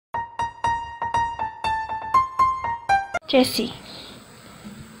Jesse,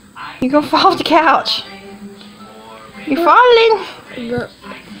 you gonna fall off the couch. You're falling.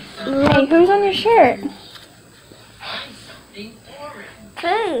 Hey, who's on your shirt?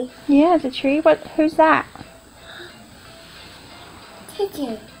 Tree. Yeah, the tree. Who's that?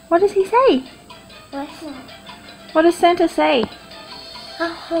 Teacher. What does he say? What's that? What does Santa say? Ho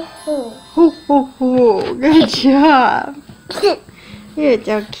ho ho. Hoo hoo hoo. Good job. You're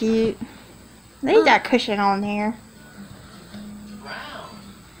so cute. Leave that cushion on there.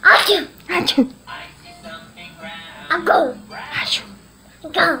 Achoo. Achoo. Go. Achoo.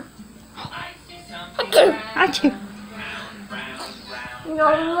 Go. Achoo. Achoo. No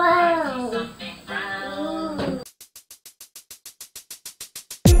wow.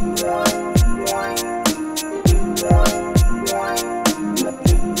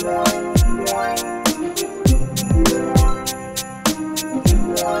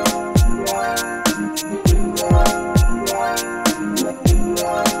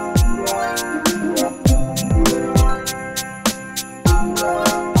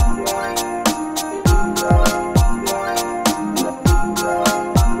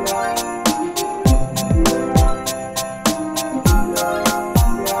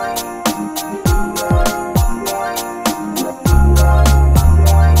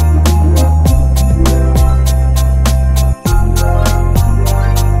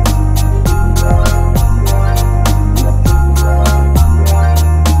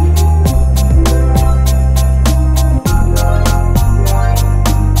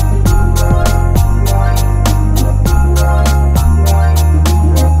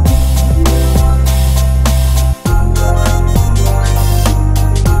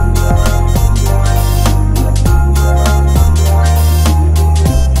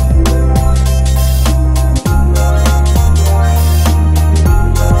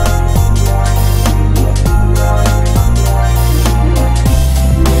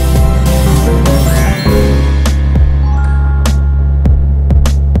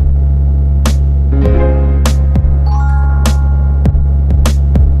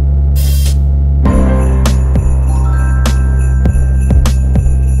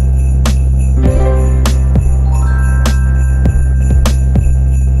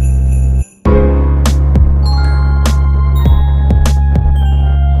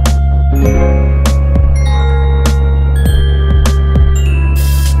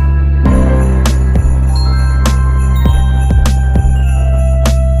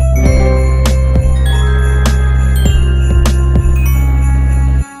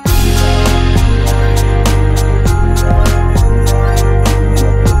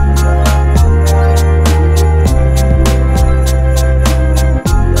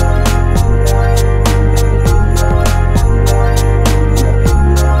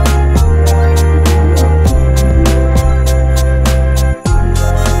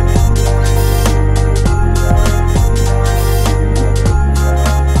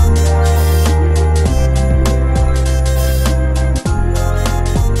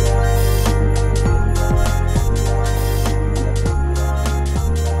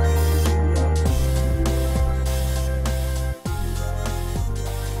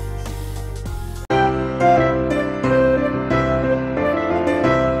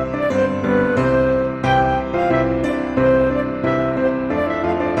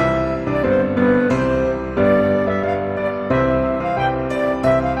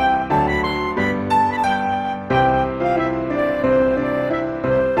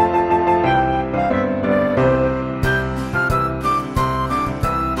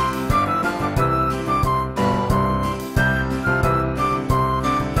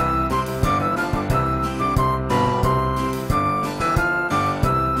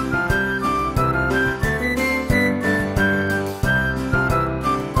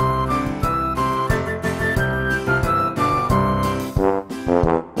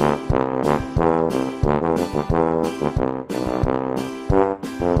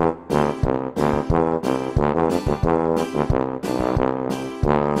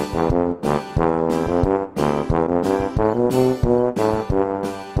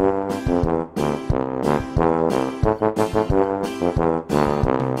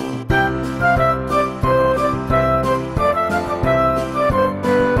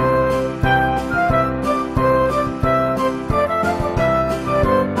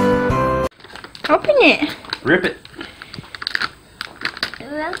 Open it. Rip it.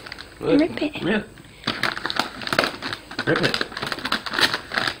 Rip it. Rip. Rip it.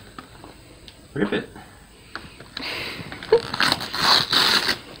 Rip it.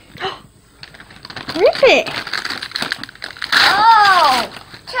 Rip it. Oh,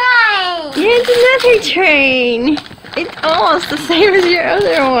 train. Here's another train. It's almost the same as your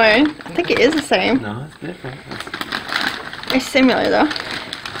other one. I think it is the same. No, it's different. It's similar though.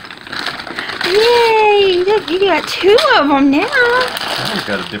 Yay! Look, you got 2 of them now. I've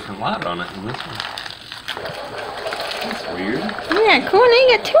got a different light on it than this one. That's weird. Yeah, cool. Now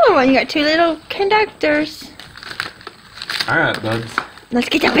you got 2 of them. You got 2 little conductors. Alright, buds. Let's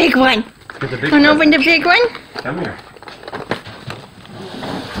get the big one. Let's get the big Wanna one. open the big one? Come here.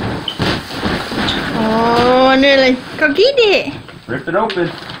 Oh, nearly. Go get it. Rip it open.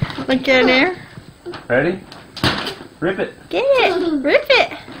 Look at there. Ready? Rip it. Get it. Rip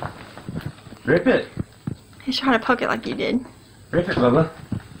it. Rip it. He's trying to poke it like you did. Rip it, Bubba.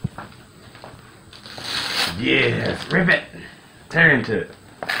 Yes, rip it. Tear into it.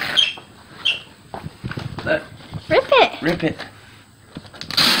 Look. Rip it. Rip it.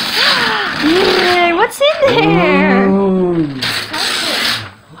 Yeah, what's in there? Ooh.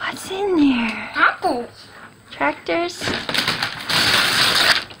 What's in there? Tractors.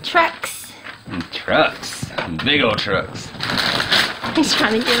 Trucks. Trucks. Big old trucks. He's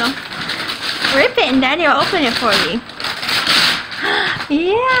trying to get them. Rip it and Daddy will open it for you.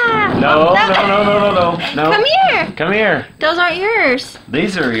 Yeah. No, That- no. Come here. Come here. Those aren't yours.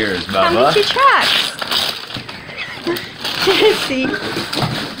 These are yours, Come Bubba. get your trucks. See?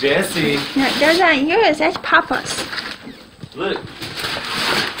 Jesse. No, those aren't yours. That's Papa's. Look.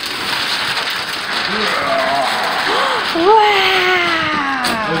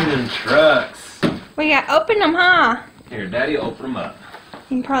 Wow. Look at them trucks. We got to open them, huh? Here, Daddy, open them up.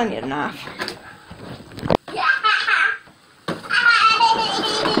 You probably need a knife.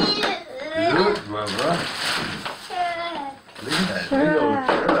 Look, Bubba. Look at that big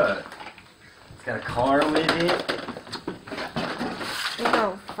old truck. It's got a car with it. Big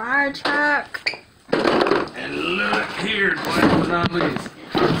old fire truck. And look here, last but not least.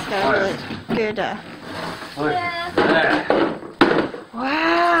 It's got a really good, Look at that.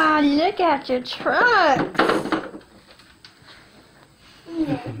 wow, look at your trucks.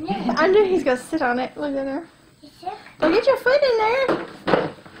 I knew he's going to sit on it. Look at her. Go get your foot in there.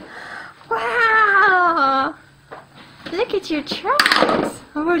 Wow. Look at your trucks.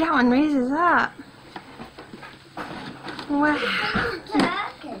 Oh, that one raises up. Wow.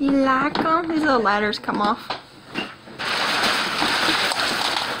 You like them? These little ladders come off.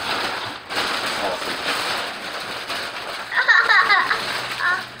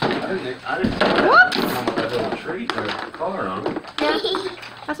 I didn't Whoops. come with that little tree or car on it. Yeah.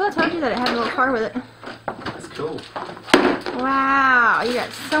 That's what I told you, that it had a little car with it. That's cool. Wow. You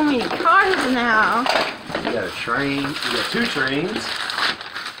got so many cars now. You got a train. You got 2 trains.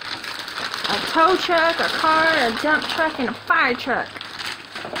 A tow truck, a car, a dump truck, and a fire truck.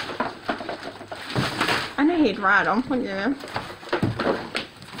 I knew he'd ride them. Look at him.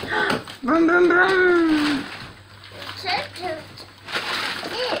 Boom, boom, boom.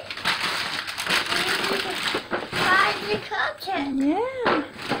 Yeah.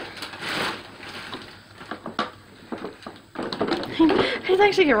 He's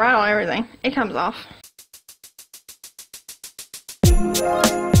actually gonna ride on everything. It comes off.